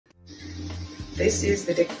This is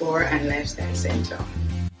the Decor and Lifestyle Center.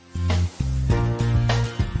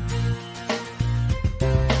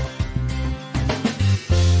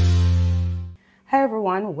 Hi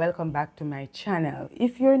everyone, welcome back to my channel.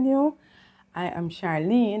 If you're new, I am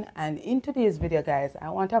Charlene, and in today's video guys, I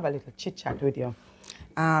want to have a little chit chat with you.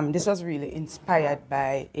 This was really inspired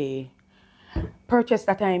by a purchase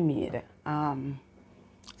that I made.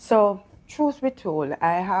 So truth be told,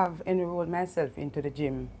 I have enrolled myself into the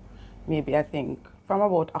gym maybe I think from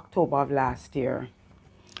about October of last year,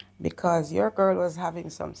 because your girl was having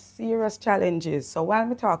some serious challenges. So while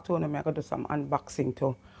we talk to her, I'm going to do some unboxing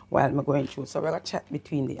too while I'm going through. So we're going to chat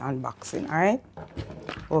between the unboxing, all right?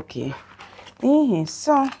 Okay.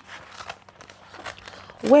 So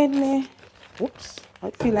when me, oops, I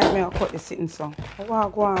feel like me I cut the sitting so. Wow,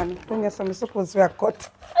 go on. When you're supposed to cut.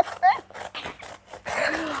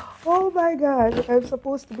 Oh my God, I'm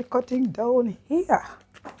supposed to be cutting down here.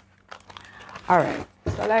 All right.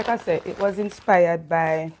 So like I said, it was inspired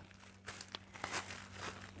by,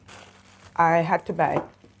 I had to buy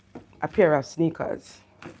a pair of sneakers.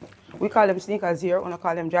 We call them sneakers here, we don't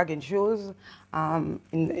call them jogging shoes.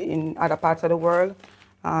 In other parts of the world,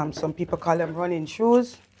 some people call them running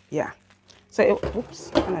shoes. Yeah. So, oops,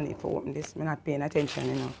 I don't need to open this. I'm not paying attention,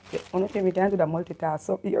 you know. One thing we can do the multitask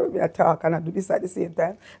up here, we talk and I do this at the same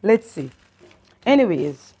time. Let's see.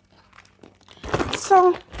 Anyways,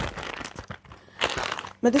 so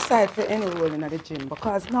I decided to enroll in the gym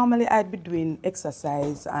because normally I'd be doing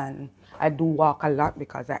exercise and I do walk a lot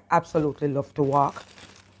because I absolutely love to walk.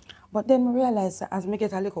 But then I realized that as I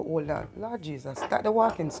get a little older, Lord Jesus, that the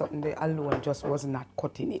walking something there alone just was not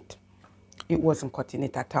cutting it. It wasn't cutting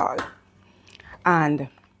it at all. And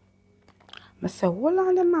I said, hold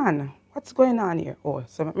on the man, what's going on here? Oh,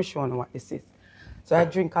 so let me show you what this is. So I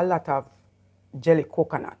drink a lot of jelly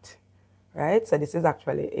coconut, right? So this is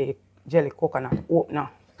actually a jelly coconut opener.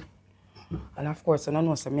 And of course, I don't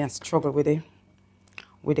know, so I struggle with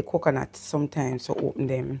the coconut sometimes to open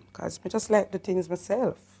them because I just like the things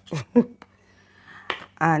myself.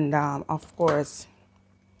 And of course,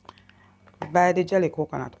 buy the jelly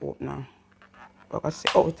coconut opener. We're going to see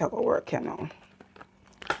how it's going to work here now.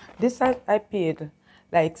 This I paid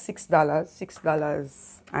like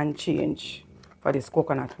 $6 and change for this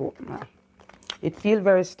coconut opener. It feels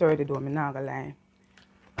very sturdy though, I'm not going to lie.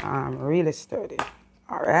 Really sturdy.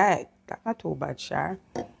 Alright, that's not too bad, Char.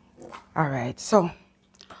 Alright, so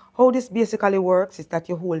how this basically works is that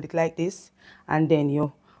you hold it like this and then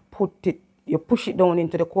you push it down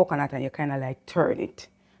into the coconut and you kind of like turn it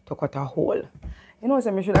to cut a hole. You know,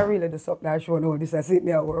 so I should have really do something I show you how this has it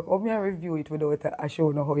me at work. Or me I review it without I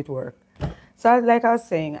show you how it works. So like I was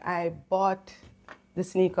saying, I bought the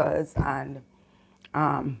sneakers and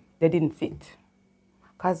they didn't fit.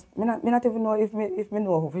 Because I not even know if me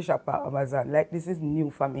know how to shop at Amazon. Like this is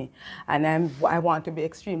new for me. And I want to be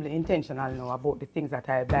extremely intentional now about the things that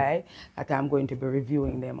I buy, that I'm going to be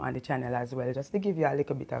reviewing them on the channel as well. Just to give you a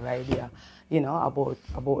little bit of idea, you know,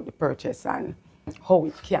 about the purchase and how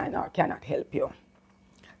it can or cannot help you.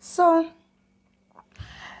 So,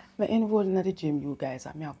 I enrolled in the gym, you guys.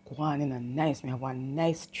 I have gone in I have one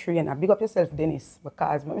nice trainer. Big up yourself, Dennis,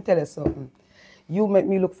 because let me tell you something. You make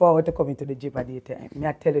me look forward to coming to the gym at the time. May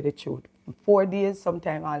I tell you the truth. 4 days,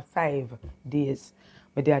 sometimes all 5 days,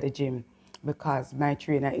 but they at the gym because my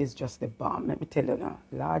trainer is just the bomb. Let me tell you now,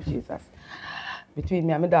 Lord Jesus. Between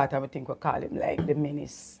me and my daughter, I think we call him like the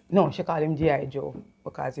menace. No, she call him G.I. Joe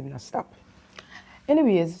because he not stop.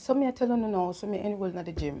 Anyways, so me I tell you now, so me enrolled in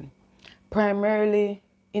the gym. Primarily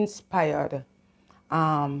inspired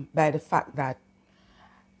by the fact that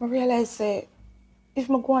I realized if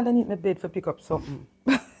I go underneath my bed for pick up something,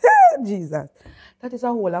 Jesus, that is a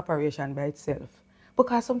whole operation by itself.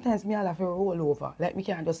 Because sometimes me I have to roll over. Like me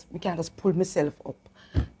can't just pull myself up.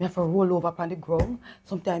 Me have to roll over upon the ground.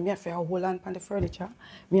 Sometimes me have to hold on upon the furniture.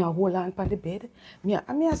 Me have to hold on upon the bed.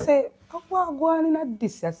 I say, I want to go on in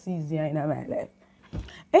this season in my life.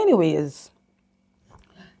 Anyways,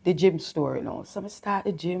 the gym story now. So I start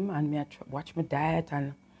the gym and I watch my diet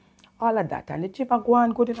and all of that. And the gym I go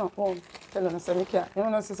on good enough home. Tell you, so I can't. You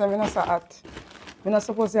know, so I'm not so hot. I'm not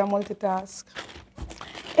supposed to multitask.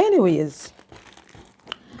 Anyways,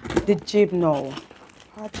 the gym now.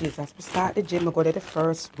 Oh Jesus, we start the gym. I go there the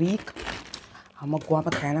first week. I'm going to go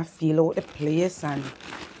and kind of feel out the place. And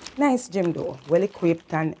nice gym though. Well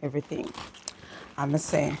equipped and everything. I'm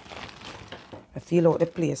say, I feel out the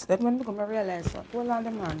place. Then when I come, I realize, hold on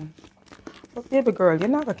the man. But baby girl, you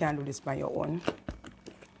never can do this by your own.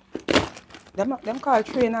 Them call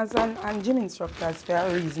trainers and gym instructors for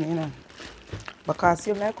a reason, you know. Because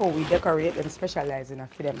you like how we decorate them specializing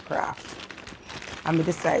for them craft. And we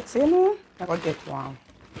decide, so, you know, I gotta get one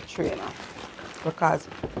trainer. Because,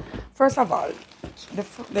 first of all, the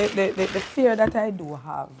fear that I do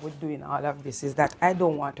have with doing all of this is that I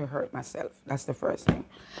don't want to hurt myself. That's the first thing.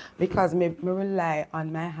 Because me rely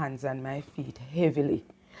on my hands and my feet heavily.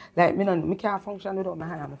 Like, me can't function without my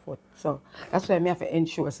hand and my foot. So, that's why I have to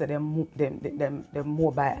ensure so they're mobile.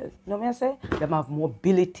 You know what I say? They have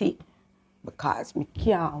mobility. Because me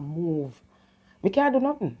can't move. Me can't do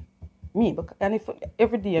nothing. And if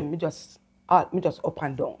every day me just up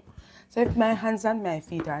and down. So if my hands and my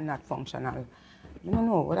feet are not functional, I don't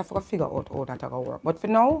know, I have to figure out how that will work. But for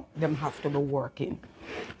now, them have to be working.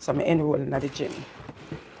 So I enroll in the gym.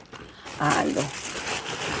 And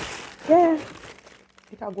yeah,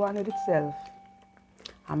 it'll go on with itself.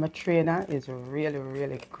 And my trainer is really,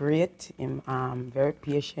 really great. He's very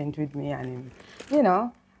patient with me and him, you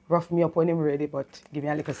know, rough me up when I'm ready, but give me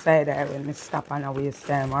a little side eye when I stop and I waste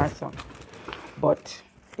time or something. But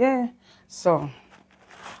yeah, so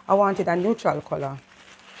I wanted a neutral color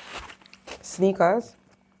sneakers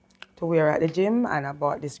to wear at the gym, and I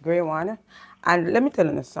bought this gray one. And let me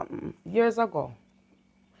tell you something. Years ago,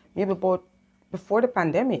 maybe about before the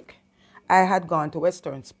pandemic, I had gone to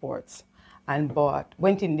Western Sports and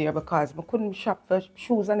went in there because I couldn't shop for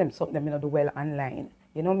shoes and them something that I do well online.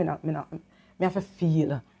 You know, me have to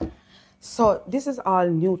feel. So this is all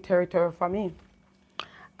new territory for me.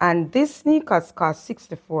 And these sneakers cost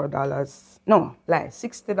 $64. No, like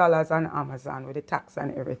 $60 on Amazon with the tax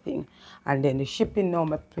and everything. And then the shipping now,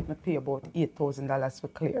 I pay about $8,000 to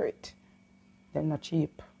clear it. They're not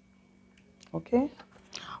cheap. Okay?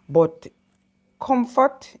 But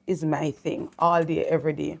comfort is my thing all day,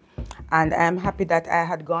 every day. And I'm happy that I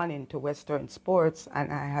had gone into Western Sports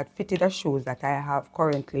and I had fitted the shoes that I have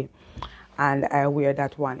currently. And I wear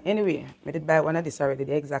that one. Anyway, I did buy one of this already,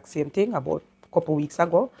 the exact same thing, about a couple weeks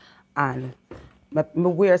ago. And I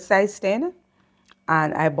wear size 10.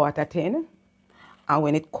 And I bought a 10. And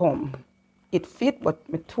when it come, it fit, but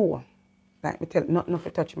my toe, like me tell, nothing to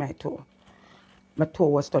touch my toe. My toe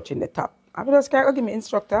was touching the top. I just can't give me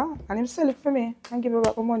instructor and him sell it for me and give me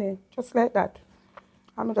back my money. Just like that.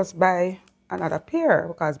 I'm just buy another pair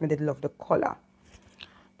because I did love the color.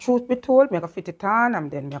 Truth be told, I can fit it on and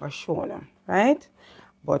then I can show them, right?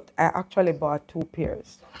 But I actually bought 2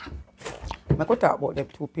 pairs. I could talk about them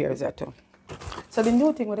 2 pairs there too. So the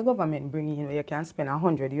new thing with the government bringing in where you can spend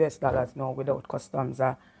 $100 now without customs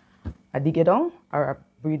a dig it down or a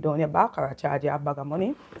breathe down your back or a charge you a bag of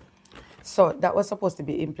money. So that was supposed to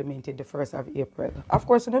be implemented the 1st of April. Of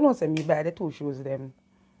course, you don't know, say me buy the 2 shoes them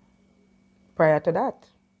prior to that.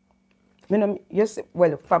 Well,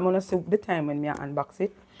 if I'm going to see the time when I unbox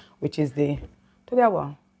it, which is today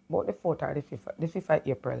about the 4th or the 5th of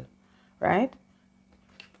April, right?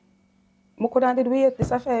 I could have wait,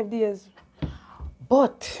 this is 5 days.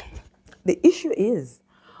 But the issue is,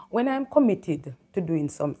 when I'm committed to doing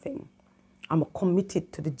something, I'm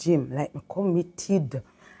committed to the gym, like I'm committed.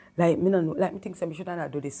 Like me think I should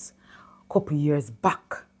have done this a couple years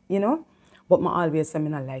back, you know? But I always say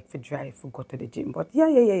I like to drive to go to the gym. But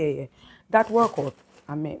yeah. That workout,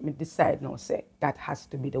 I me decide now, say, that has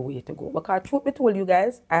to be the way to go. Because truth be told, you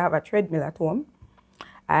guys, I have a treadmill at home.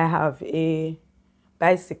 I have a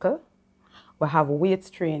bicycle. We have weights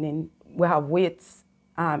training. We have weights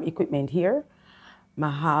equipment here. I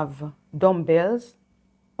have dumbbells.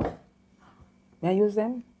 May I use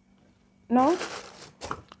them? No?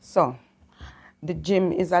 So, the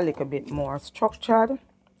gym is a little bit more structured.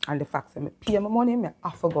 And the fact that I pay my money, I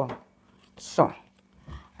have to go. So,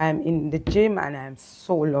 I'm in the gym and I'm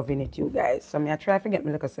so loving it, you guys. So, I try to get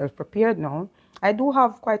myself prepared now. I do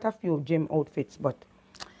have quite a few gym outfits, but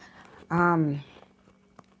them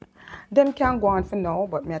can go on for now.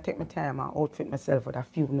 But I take my time and outfit myself with a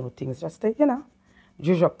few new things just to, you know,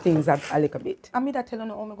 judge up things a little bit. I'm telling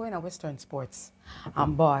you, I'm going to Western Sports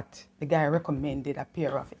and bought, the guy recommended a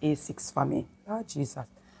pair of A6 for me. Oh, Jesus.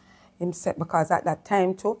 Him said, because at that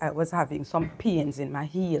time too, I was having some pains in my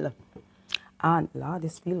heel. And Lord,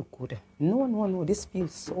 this feels good. No, this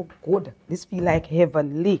feels so good. This feels like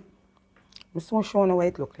heavenly. I'm so showing you what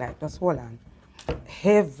it looks like. Just hold on.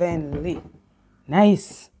 Heavenly.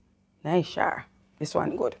 Nice. Nice, sure. This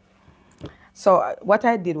one good. So what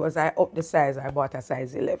I did was I upped the size. I bought a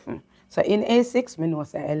size 11. So in A6, I know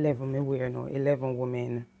say 11 I wear now. 11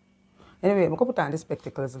 women. Anyway, I'm going to put on the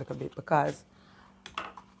spectacles a little bit because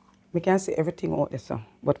we can see everything out there. So.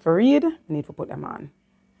 But for read, I need to put them on.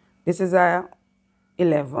 This is a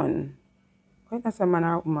 11. Wait, that's a man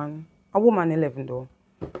or a woman? A woman 11 though.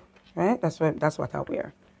 Right? That's what I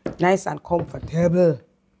wear. Nice and comfortable.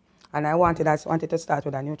 And I wanted to start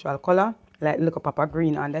with a neutral color, like look up a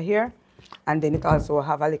green under here. And then it also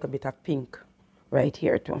have a little bit of pink right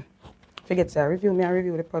here too. Forget to review me and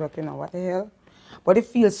review the product, you know, what the hell. But it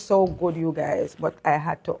feels so good, you guys. But I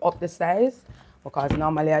had to up the size because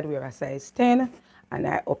normally I'd wear a size 10 and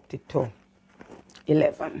I upped it to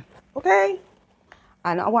 11. Okay?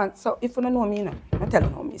 And I want, so if you don't know me, you know, I tell you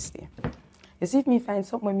how me stay. You see if me find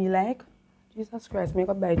something me like, Jesus Christ, me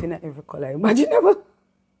go buy it in every color. Imaginable.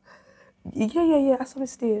 Yeah, that's how me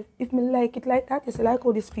stay. If me like it like that, you say like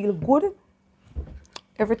how this feel good,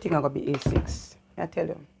 everything I gonna be A6. I tell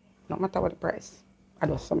you, no matter what the price, I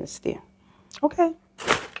just so me stay. Okay.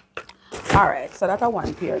 Alright, so that's a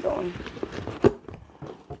one pair down.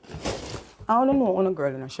 I don't know on a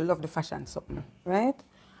girl, you know, she love the fashion something, right?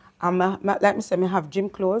 Like me say, I have gym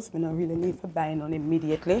clothes. I don't really need for buying on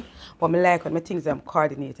immediately. But I like when my things are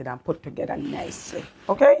coordinated and put together nicely.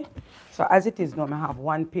 Okay? So as it is now, I have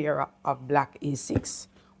one pair of black A6.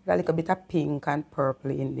 With a little bit of pink and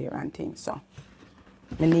purple in there and things. So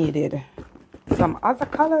I needed some other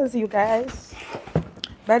colors, you guys.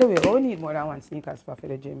 By the way, I need more than one sneakers for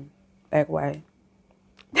the gym. Like why?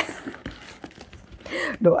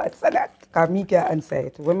 No answer that. Because me can't answer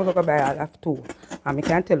it. When I go buy, I'll have two. And I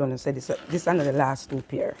can't tell you, say this is not the last two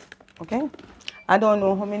pair. Okay? I don't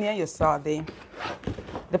know how many of you saw the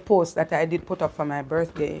post that I did put up for my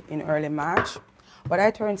birthday in early March. But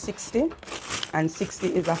I turned 60. And 60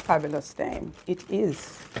 is a fabulous time. It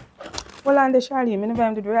is. Well, and the Charlene, I never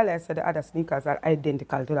even did realize that the other sneakers are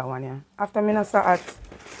identical to that one. Yeah. After I saw it,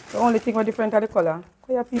 the only thing was different are the color.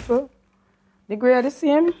 Okay, people? The grey are the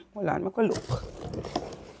same. Hold on, make a look.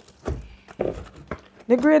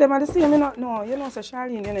 The grey them are the same, you know. No, you know, so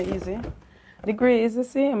Charlene, you know, easy. The grey is the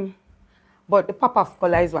same. But the pop-off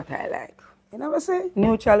color is what I like. You know what I say?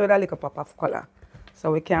 Neutral with a little pop-off color.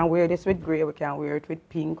 So we can wear this with grey, we can wear it with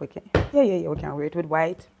pink, we can, yeah, we can wear it with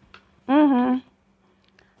white. And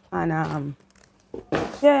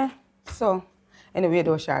yeah, so anyway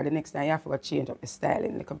though, Char, the next time you have to go change up the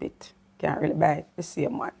styling a little bit. Can't really buy it the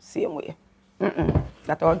same one, same way.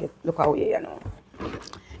 That all get look away, you know.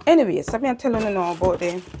 Anyway, so I'm telling you now about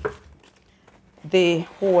the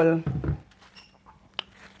whole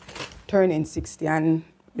turning 60 and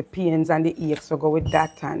the pains and the aches will go with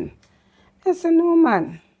that. And I said, no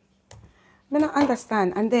man, I don't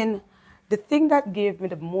understand. And then the thing that gave me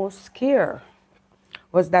the most scare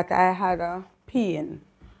was that I had a pain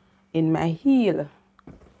in my heel.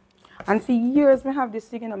 And for years, I have this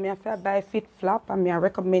thing, you know, I have to buy Fit Flop, and I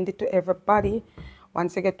recommend it to everybody.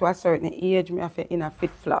 Once I get to a certain age, I have to in a Fit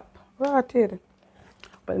Flop. Right.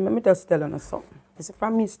 Well, let me just tell you something. You see,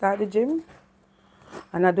 from me start the gym,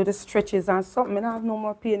 and I do the stretches and something, I don't have no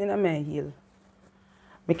more pain in my heel.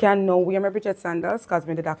 I can't now wear my Bridget sandals because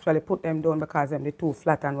I did actually put them down because they were too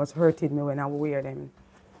flat and was hurting me when I wear them.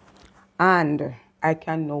 And I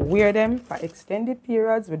can now wear them for extended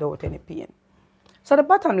periods without any pain. So the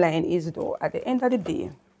bottom line is though, at the end of the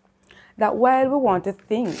day, that while we want to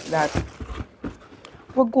think that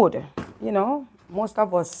we're good, you know, most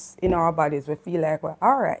of us in our bodies, we feel like we're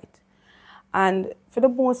all right. And for the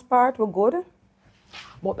most part, we're good.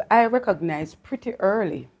 But I recognize pretty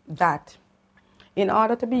early that in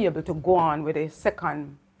order to be able to go on with the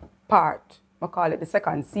second part, I call it the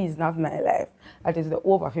second season of my life, that is the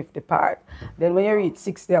over 50 part, then when you reach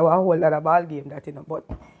 60, I will hold that a ball game that, you know, but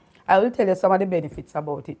I will tell you some of the benefits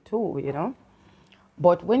about it too, you know.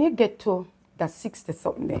 But when you get to that 60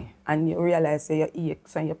 something day and you realize that your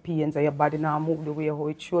aches and your pains and your body now move the way how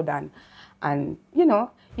it should, and you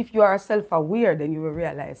know, if you are self-aware, then you will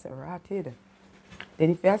realize, right, then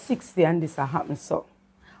if you are 60 and this happens, so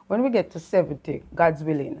when we get to 70, God's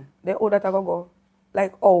willing, then all that I go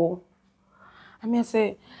like, oh, I mean, I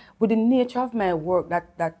say, with the nature of my work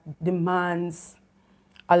that demands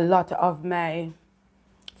a lot of my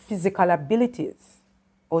physical abilities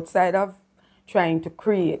outside of trying to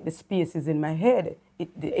create the spaces in my head,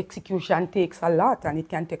 the execution takes a lot and it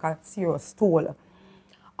can take a serious toll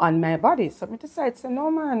on my body. So I decided, say, no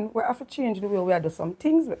man, we have to change the way we do some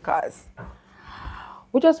things because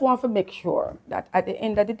we just want to make sure that at the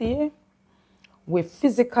end of the day, we're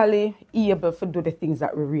physically able to do the things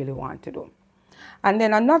that we really want to do. And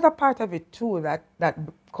then another part of it too that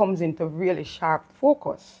comes into really sharp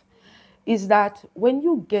focus is that when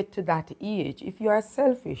you get to that age, if you are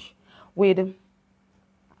selfish with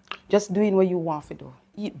just doing what you want to do,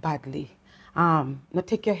 eat badly, not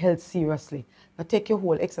take your health seriously, not take your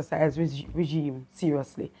whole exercise regime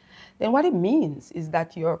seriously, then what it means is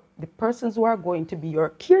that the persons who are going to be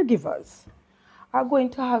your caregivers are going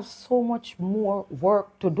to have so much more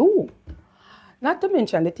work to do. Not to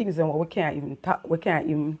mention the things that we can't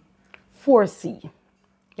even foresee.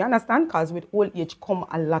 You understand? Because with old age come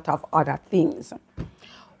a lot of other things.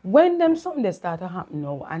 When them something they start to happen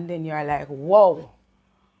now, and then you're like, whoa,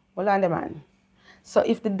 hold on, the man. So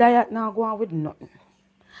if the diet now go on with nothing,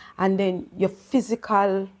 and then your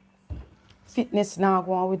physical fitness now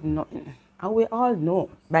go on with nothing, and we all know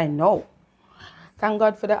by now. Thank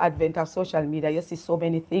God for the advent of social media. You see so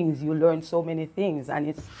many things, you learn so many things, and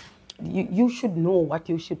it's you should know what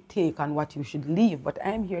you should take and what you should leave. But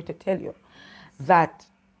I'm here to tell you that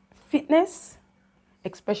fitness,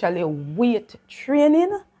 especially weight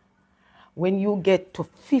training, when you get to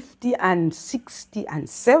 50 and 60 and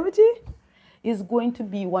 70, is going to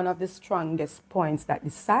be one of the strongest points that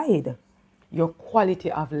decide your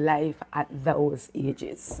quality of life at those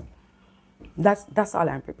ages. That's all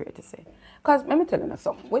I'm prepared to say. Because let me tell you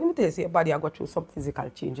something. When you tell you your body I go through some physical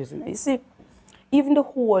changes, you see, even the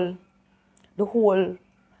whole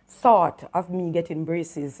thought of me getting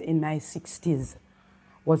braces in my 60s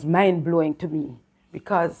was mind-blowing to me.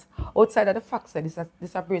 Because outside of the fact that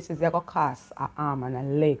these are braces they're going to cost an arm and a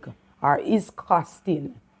leg, or is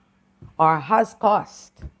costing, or has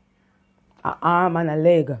cost an arm and a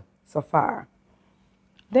leg so far,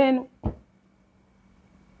 then,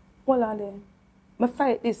 hold on then, I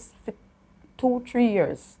fight this for 2-3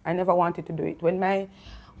 years. I never wanted to do it. When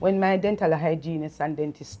my dental hygienist and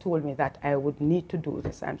dentist told me that I would need to do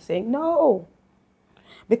this, I'm saying no.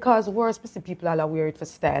 Because worse people all wear it for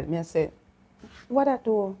style. Me I say, what I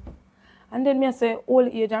do? And then me I say, old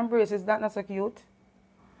age and braces, that not so cute.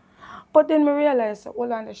 But then me realize,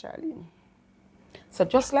 hold on, Charlene. So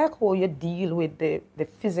just like how you deal with the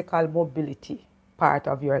physical mobility part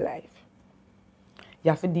of your life,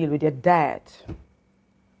 you have to deal with your diet.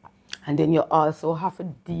 And then you also have to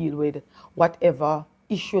deal with whatever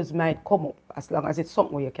issues might come up, as long as it's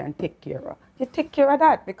something you can take care of. You take care of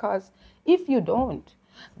that, because if you don't,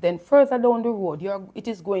 then further down the road, it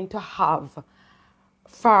is going to have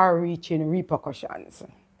far-reaching repercussions.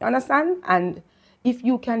 You understand? And if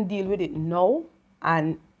you can deal with it now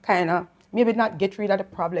and kind of maybe not get rid of the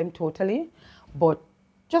problem totally, but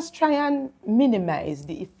just try and minimize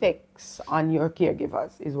the effects on your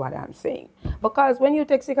caregivers is what I'm saying. Because when you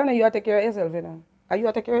take sick, you have to take care of yourself, you know. Are you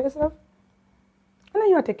have to take care of yourself? And then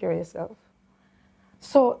you have to take care of yourself.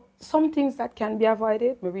 So some things that can be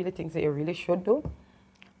avoided, we really think that you really should do.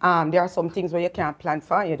 There are some things where you can't plan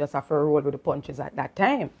for, you just have to roll with the punches at that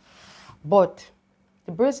time. But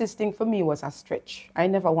the braces thing for me was a stretch. I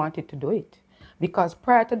never wanted to do it. Because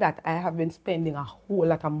prior to that, I have been spending a whole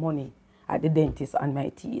lot of money at the dentist on my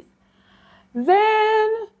teeth.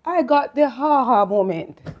 Then I got the ha-ha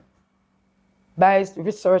moment. By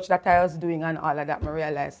research that I was doing and all of that, I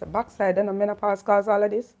realized the backside and the menopause cause all of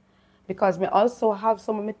this. Because I also have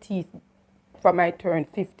some of my teeth from my turn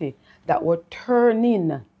 50 that were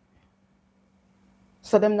turning.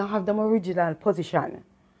 So them not have them original position.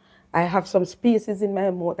 I have some spaces in my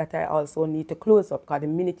mouth that I also need to close up, because the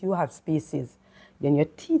minute you have spaces, then your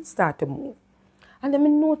teeth start to move. And then I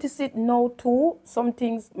notice it now too. Some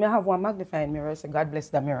things, I have one magnifying mirror, so God bless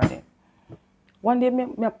the mirror there. One day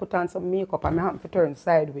I put on some makeup and I happen to turn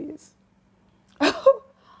sideways.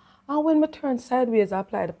 And when I turn sideways, I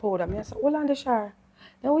apply the powder. I say, hold on the shower.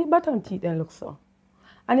 Then we bottom teeth then look so.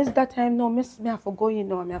 And it's that time now, I have to go in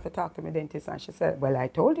now and I have to talk to my dentist. And she said, well, I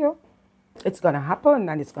told you. It's going to happen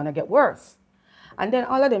and it's going to get worse. And then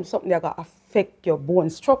all of them, something that going to affect your bone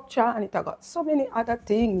structure, and it got so many other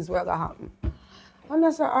things where going to happen. And I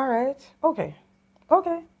said, all right, okay.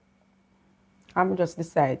 I'm just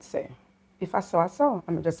decide, say, if I saw,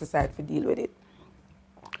 I'm just decide to deal with it.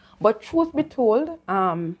 But truth be told,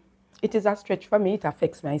 it is a stretch for me. It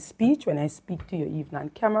affects my speech when I speak to you even on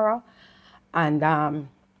camera. And I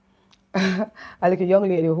like a young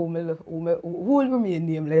lady who will remain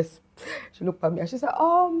nameless. She looked at me and she said,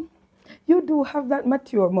 you do have that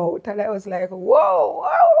mature mouth. And I was like,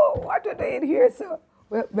 whoa, what are you doing here, sir?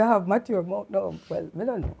 Well, we have mature mouth now. Well, I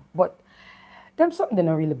don't know. But them something that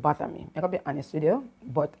don't really bother me. I gotta be honest with you.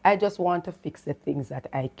 But I just want to fix the things that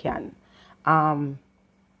I can. I'm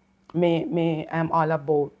all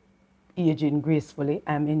about aging gracefully.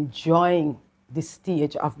 I'm enjoying this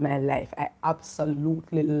stage of my life. I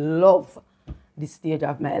absolutely love this stage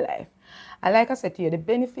of my life. And like I said to you, the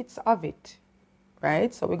benefits of it,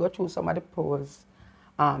 right? So we go through some of the pros,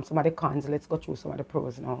 some of the cons. Let's go through some of the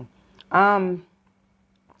pros now.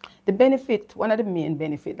 The benefit, one of the main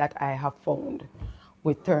benefits that I have found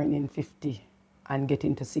with turning 50 and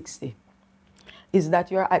getting to 60 is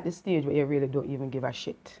that you're at the stage where you really don't even give a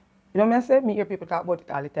shit. You know what I say? Me hear people talk about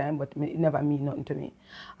it all the time, but it never mean nothing to me.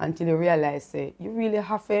 Until you realize, say, you really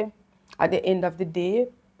have to, at the end of the day,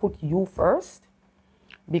 put you first,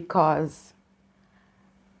 because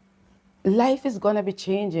life is going to be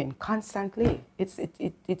changing constantly.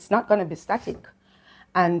 It's not going to be static.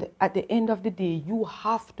 And at the end of the day, you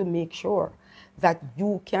have to make sure that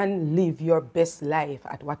you can live your best life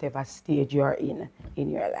at whatever stage you're in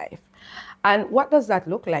your life. And what does that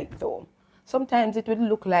look like, though? Sometimes it will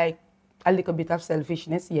look like a little bit of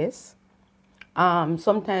selfishness, yes.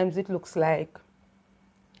 Sometimes it looks like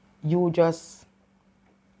you just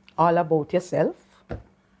all about yourself.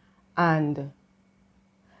 And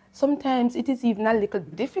sometimes it is even a little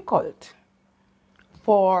difficult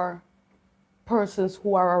for persons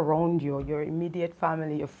who are around you, your immediate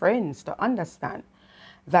family, your friends, to understand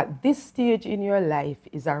that this stage in your life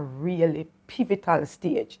is a really pivotal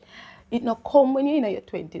stage. It not come when you're in your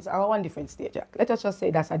 20s or one different stage. Let us just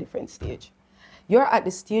say that's a different stage. You're at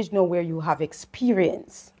the stage now where you have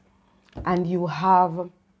experience and you have, I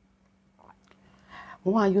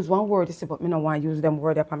want to use one word, but I don't want to use them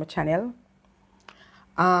word up on my channel.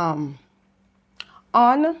 Uneffable.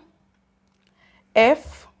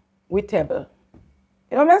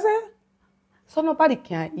 You know what I'm saying? So nobody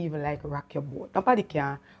can even like rock your boat. Nobody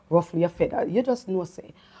can ruffle your feather. You just know,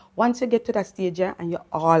 say, once you get to that stage and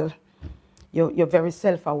you're very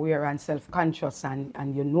self-aware and self-conscious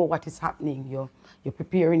and you know what is happening, you're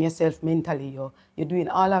preparing yourself mentally, you're doing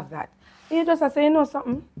all of that. And you just say, you know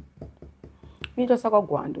something? Me just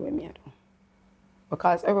go and do what me do.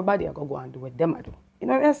 Because everybody go and do what them do. You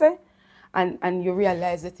know what I say? And you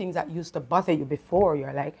realize the things that used to bother you before,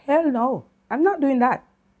 you're like, hell no, I'm not doing that.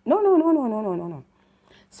 No.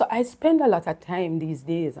 So I spend a lot of time these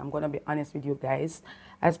days, I'm going to be honest with you guys.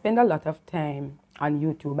 I spend a lot of time on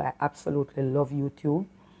YouTube. I absolutely love YouTube.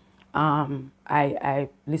 I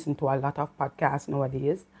listen to a lot of podcasts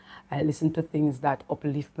nowadays. I listen to things that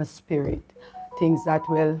uplift my spirit, things that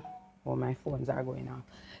will, oh, my phones are going off.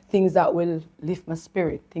 Things that will lift my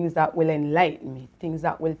spirit, things that will enlighten me, things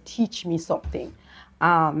that will teach me something.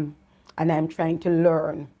 And I'm trying to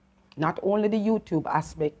learn not only the YouTube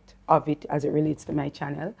aspect of it as it relates to my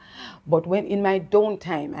channel, but when in my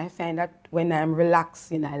downtime, I find that when I'm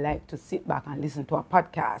relaxing, I like to sit back and listen to a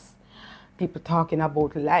podcast. People talking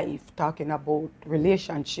about life, talking about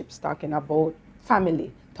relationships, talking about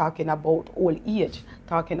family, talking about old age,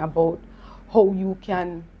 talking about how you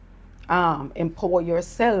can empower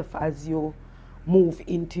yourself as you move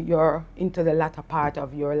into the latter part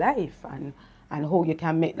of your life, and how you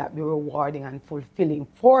can make that be rewarding and fulfilling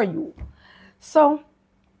for you. So,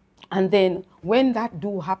 and then when that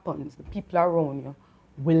do happens, the people around you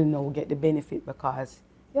will now get the benefit, because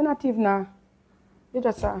you're not even you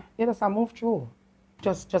just move through,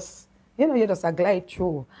 just you just a glide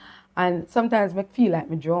through. And sometimes I feel like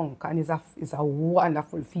I'm drunk, and it's a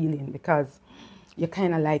wonderful feeling, because you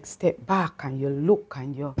kind of like step back and you look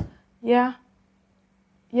and yeah.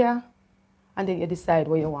 And then you decide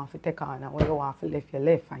what you want to take on and what you want to left,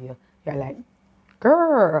 and you're like,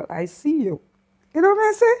 girl, I see you. You know what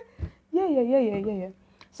I'm saying? Yeah.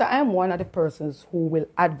 So I'm one of the persons who will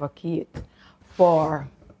advocate for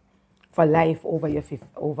life over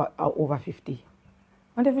over 50.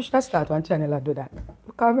 And if you should start one channel and do that.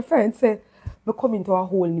 Because my friends say, we come into a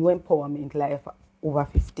whole new empowerment life over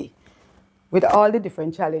 50. With all the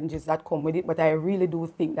different challenges that come with it, but I really do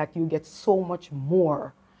think that you get so much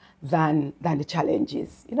more than the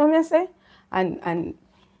challenges. You know what I'm saying? And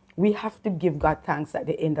we have to give God thanks at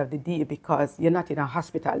the end of the day, because you're not in a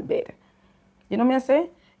hospital bed. You know what I'm saying?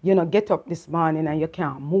 You know, get up this morning and you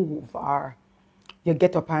can't move, or you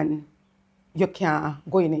get up and you can't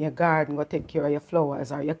go in your garden, go take care of your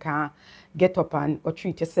flowers, or you can't get up and go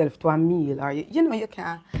treat yourself to a meal, or you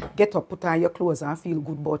can't get up, put on your clothes and feel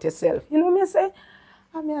good about yourself. You know what I say?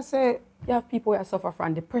 I say, you have people who suffer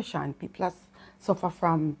from depression, people suffer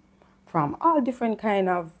from all different kind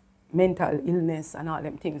of mental illness and all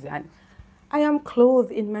them things. And I am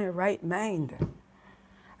clothed in my right mind.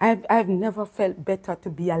 I've never felt better to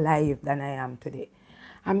be alive than I am today.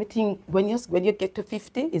 I think when you get to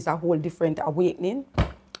 50, it's a whole different awakening.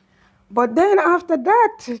 But then after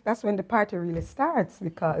that, that's when the party really starts,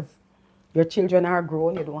 because your children are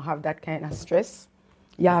grown, you don't have that kind of stress.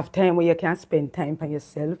 You have time where you can spend time by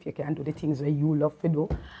yourself, you can do the things that you love to do.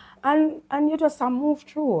 And you just move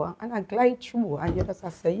through and glide through, and you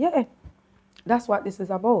just say, yeah, that's what this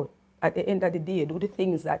is about. At the end of the day, do the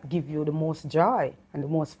things that give you the most joy and the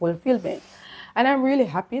most fulfillment. And I'm really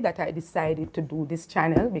happy that I decided to do this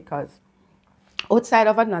channel, because outside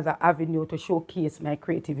of another avenue to showcase my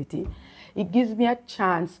creativity, it gives me a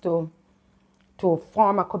chance to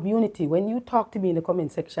form a community. When you talk to me in the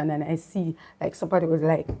comment section and I see like somebody was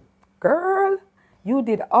like, girl, you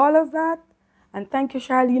did all of that, and thank you,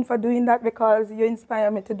 Charlene, for doing that, because you inspire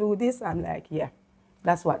me to do this. I'm like, yeah,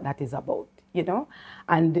 That's what that is about, you know.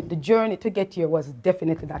 And the journey to get here was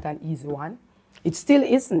definitely not an easy one. It still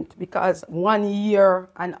isn't, because 1 year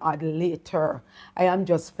and odd later, I am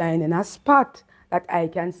just finding a spot that I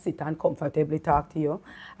can sit and comfortably talk to you.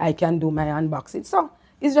 I can do my unboxing. So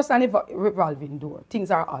it's just an revolving door. Things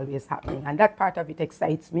are always happening. And that part of it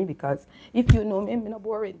excites me, because if you know me, I'm not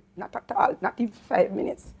boring. Not at all. Not even 5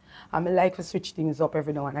 minutes. I like to switch things up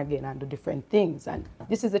every now and again and do different things. And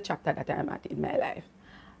this is the chapter that I'm at in my life.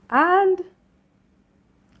 And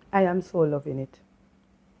I am so loving it.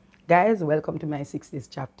 Guys, welcome to my 60th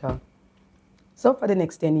chapter. So for the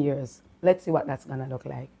next 10 years, let's see what that's going to look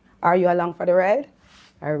like. Are you along for the ride?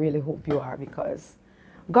 I really hope you are, because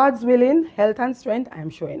God's willing, health and strength, I'm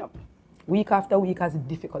showing up. Week after week, as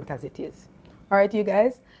difficult as it is. All right, you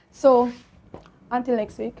guys? So until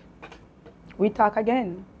next week, we talk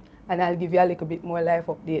again. And I'll give you a little bit more life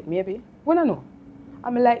update, maybe. We don't know.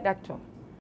 I'm like that too.